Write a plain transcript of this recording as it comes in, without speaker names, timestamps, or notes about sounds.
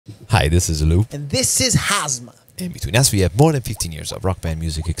Hi, this is Lou. And this is Hasma. And between us, we have more than 15 years of rock band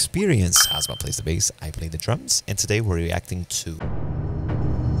music experience. Hasma plays the bass, I play the drums, and today we're reacting to...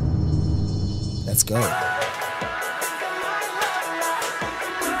 Let's go.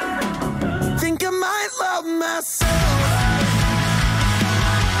 Think I might love myself.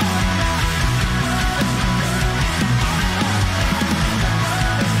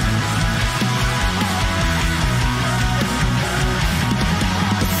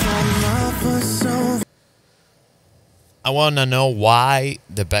 I want to know why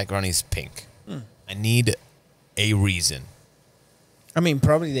the background is pink. I need a reason. I mean,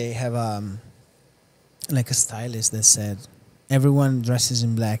 probably they have like a stylist that said everyone dresses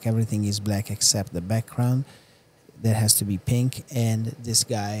in black, everything is black except the background that has to be pink, and this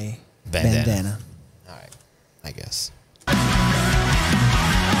guy bandana. All right, I guess.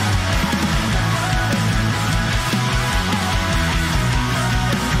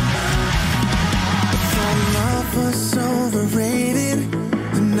 Love was overrated,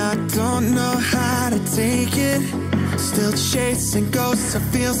 and I don't know how to take it. Still chasing ghosts, I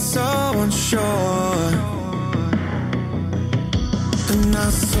feel so unsure. And I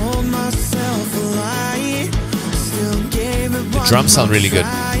sold myself a lie. Still gave it. The drums sound really good.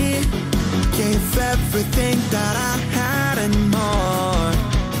 Gave everything that I had and more.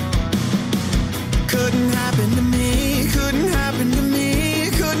 Couldn't happen to me. Couldn't happen to me.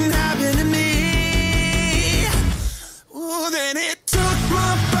 Couldn't happen to me. Then it took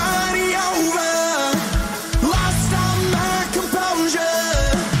my body over, lost all my composure.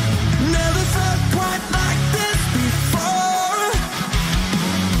 Never felt quite like this before.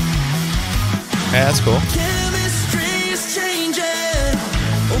 Okay, that's cool. Chemistry is changing,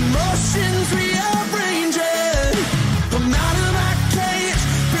 emotions rearranging. I'm out of my cage,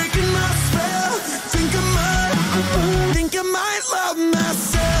 breaking my spell. Think I might love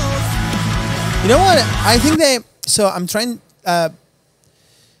myself. You know what? I think they. So I'm trying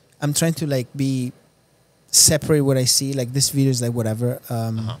to like be separate what I see. Like this video is like whatever.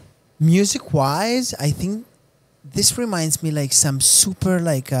 Music wise, I think this reminds me like some super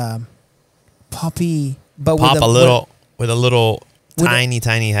like poppy, but with a little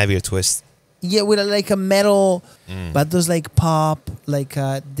tiny heavier twist. Yeah, with like a metal, but those like pop, like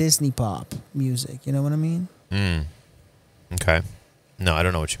Disney pop music. You know what I mean? Okay. No, I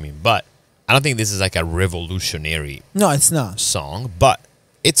don't know what you mean, but I don't think this is like a revolutionary No, it's not. song, but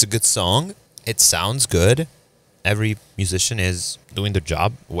it's a good song. It sounds good. Every musician is doing their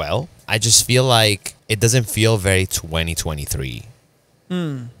job well. I just feel like it doesn't feel very 2023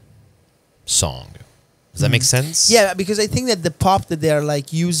 song. Does that make sense? Yeah, because I think that the pop that they're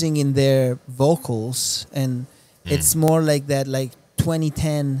like using in their vocals, and it's more like that like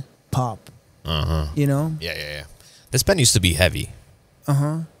 2010 pop. You know? Yeah. This band used to be heavy.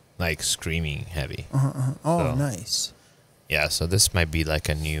 Uh-huh. Like screaming heavy. Oh, So, nice. yeah, so this might be like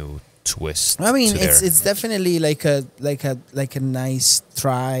a new twist. I mean, to it's definitely like a nice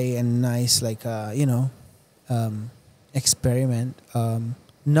try and nice like you know, experiment.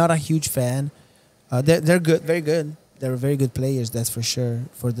 Not a huge fan. They're good, very good. They're very good players, that's for sure,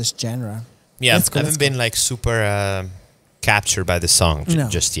 for this genre. Yeah, Let's go, I haven't been like super captured by the song No.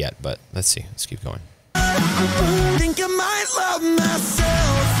 just yet, but let's see. Let's keep going. Think I might love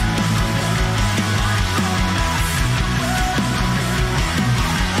myself.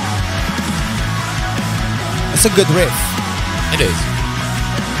 It's a good riff. It is.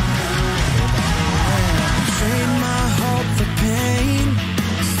 Trade my hope for pain.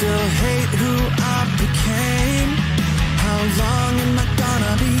 Still hate who I became. How long am I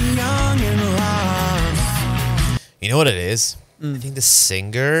gonna be young and lost? You know what it is? I think the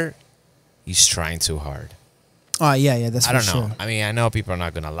singer, he's trying too hard. Oh yeah, that's for I don't sure. know. I mean, I know people are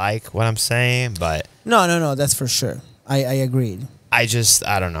not gonna like what I'm saying, but No, that's for sure. I agreed. I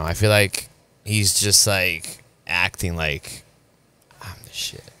don't know. I feel like he's just like acting like I'm the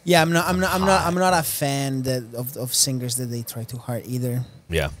shit. Yeah, I'm not a fan of singers that they try too hard either.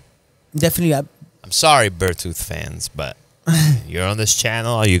 Yeah. Definitely, I'm sorry, Beartooth fans, but you're on this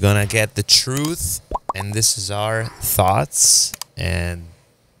channel. You're gonna get the truth, and this is our thoughts, and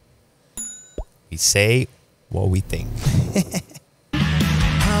we say what we think.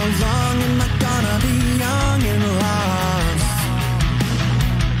 How long am I gonna be young and lost?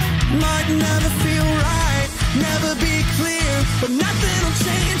 Might never feel right, never be clear, but nothing will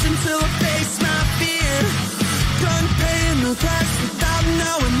change until I face my fear. Done paying the price without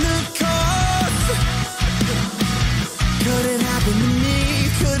knowing the cost. Could it happen to me?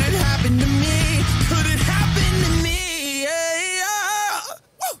 Could it happen to me? Could it happen to me? Yeah.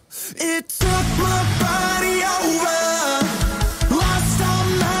 It took my body over, lost all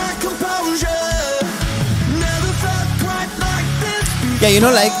my Yeah, you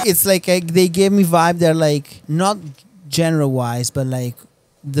know, like it's like they gave me vibe. They're like not genre wise, but like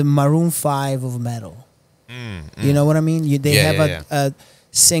the Maroon 5 of metal. You know what I mean? They Yeah, have a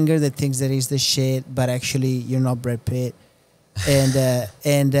singer that thinks that he's the shit, but actually you're not Brad Pitt, and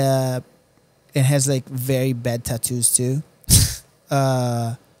it has like very bad tattoos too.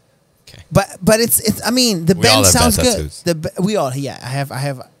 Okay. But it's. I mean, the We all band have bad sounds good. tattoos. We all, yeah. I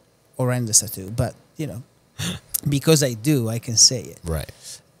have horrendous tattoo, but you know, because I do, I can say it. Right.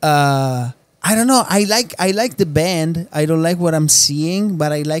 I don't know. I like the band. I don't like what I'm seeing,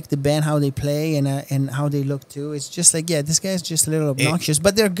 but I like the band, how they play and how they look too. It's just like, yeah, this guy's just a little obnoxious,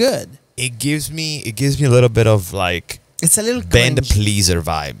 but they're good. It gives me a little bit of like It's a little band cringe. pleaser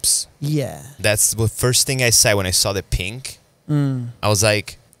vibes. Yeah. That's the first thing I said when I saw the pink. I was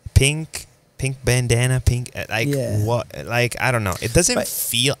like, pink bandana, pink. Like Yeah. what? Like I don't know. It doesn't But-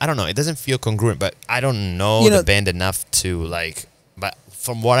 feel. I don't know. It doesn't feel congruent. But I don't know You the know- band enough to like. But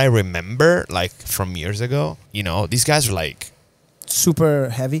from what I remember, like from years ago, you know, these guys are like. Super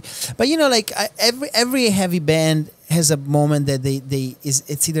heavy, but you know, like every heavy band has a moment that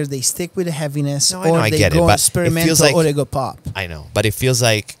it's either they stick with the heaviness No, I or know, I they get it, go but it experimental feels like- or they go pop. I know, but it feels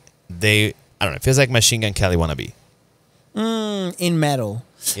like they. I don't know. It feels like Machine Gun Kelly wannabe. In metal.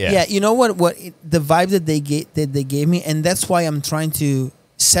 Yeah. You know what the vibe that they gave me, and that's why I'm trying to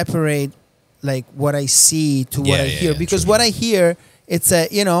separate like what I see to what I hear, because true. what I hear, it's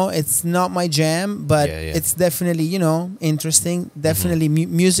it's not my jam, but Yeah. it's definitely, interesting, definitely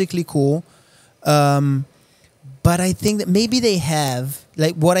musically cool. But I think that maybe they have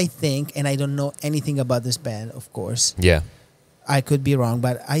like what I think, and I don't know anything about this band, of course. Yeah. I could be wrong,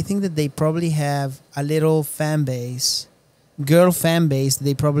 but I think that they probably have a little fan base, girl fan base.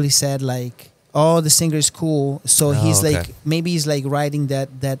 They probably said like, "Oh, the singer is cool," so he's okay. like, maybe he's like writing that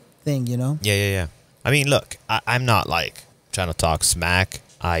thing, Yeah. I mean, look, I'm not like trying to talk smack.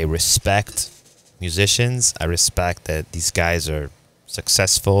 I respect musicians. I respect that these guys are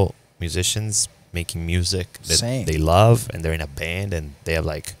successful musicians making music that Same. they love, and they're in a band and they have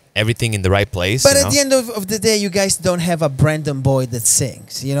like everything in the right place. But you at know? the end of the day, you guys don't have a Brandon Boyd that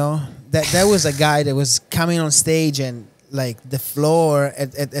sings, That was a guy that was coming on stage and like the floor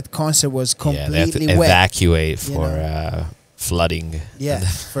at concert was completely they have to wet. evacuate you for know? flooding. Yeah,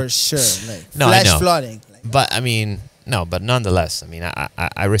 for sure. Like No, I flash know. flooding. Like, But I mean, no, but nonetheless, I mean,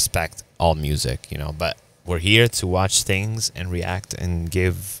 I respect all music, but we're here to watch things and react and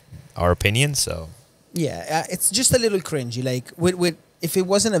give our opinion. So yeah, it's just a little cringy. Like with if it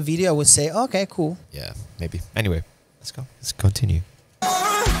wasn't a video, I would say, okay, cool. yeah, maybe. Anyway, let's go. Let's continue.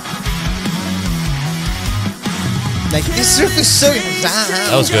 Like this riff is so.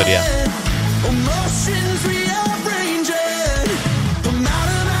 That was good, yeah. Emotions rearranging. I'm out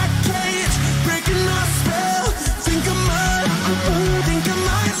of my cage, breaking my spell. Think I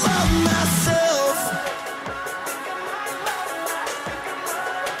might love myself.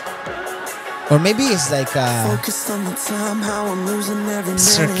 Or maybe it's like Focused on the time, how I'm losing every minute.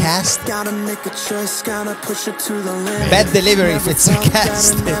 sarcastic. Gotta make a choice, gotta push it to the limit. Bad delivery if it's Never felt better,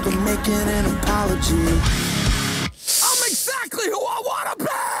 sarcastic. Never making an apology. I'm exactly who I wanna be.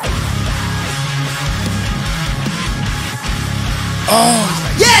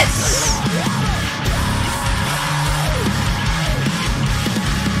 Yes!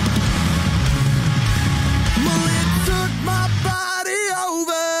 It took my body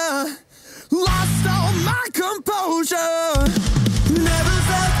over, lost all my composure. Never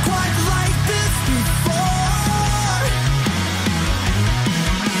felt quite like this before.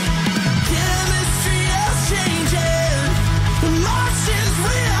 Chemistry is changing, emotions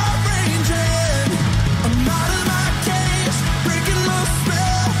rearranging. I'm out of my cage, breaking my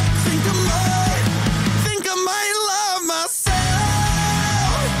spell. Think I might love myself.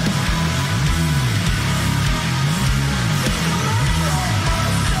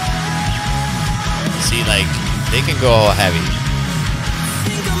 See, like they can go heavy.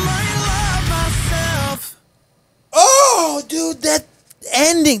 Think I might love myself. Oh, dude, that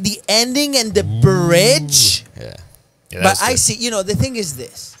ending, the ending and the bridge. Yeah. But I see, the thing is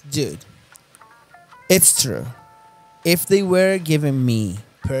this, dude. It's true. If they were giving me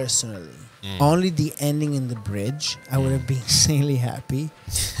personally only the ending and the bridge, I would have been insanely happy.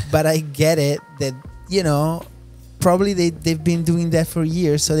 But I get it that, probably they've been doing that for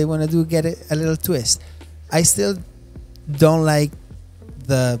years, so they want to get it a little twist. I still don't like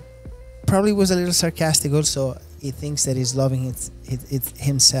probably was a little sarcastic also. He thinks that he's loving it's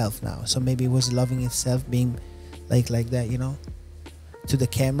himself now. So maybe he was loving himself being like that, to the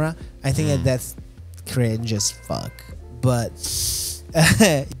camera. I think that's cringe as fuck. But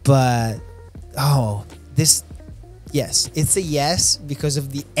Yes, it's a yes because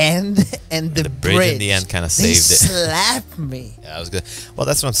of the end and the bridge in the end kind of They saved it. slapped me. Yeah, that was good. Well,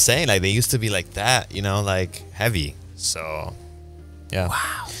 that's what I'm saying. Like, they used to be like that, you know, like heavy. So, yeah.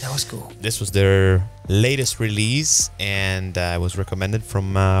 Wow, that was cool. This was their latest release, and it was recommended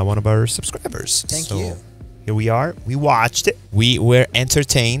from one of our subscribers. Thank so you. Here we are. We watched it. We were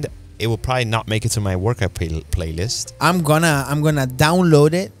entertained. It will probably not make it to my workout playlist. I'm gonna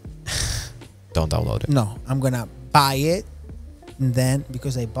download it. Don't download it. No, I'm gonna buy it, and then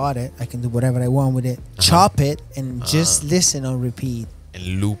because I bought it, I can do whatever I want with it. Chop it and just listen on repeat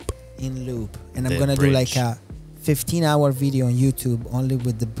And loop. in loop. And I'm The gonna do like bridge. a 15-hour video on YouTube only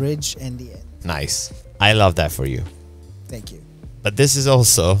with the bridge and the end. Nice. I love that for you. Thank you. But this is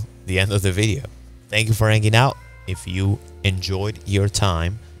also the end of the video. Thank you for hanging out. If you enjoyed your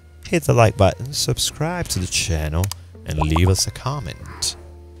time, hit the like button, subscribe to the channel, and leave us a comment.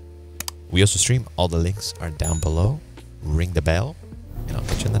 We also stream. All the links are down below. Ring the bell, and I'll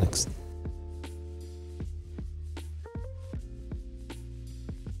catch you in the next.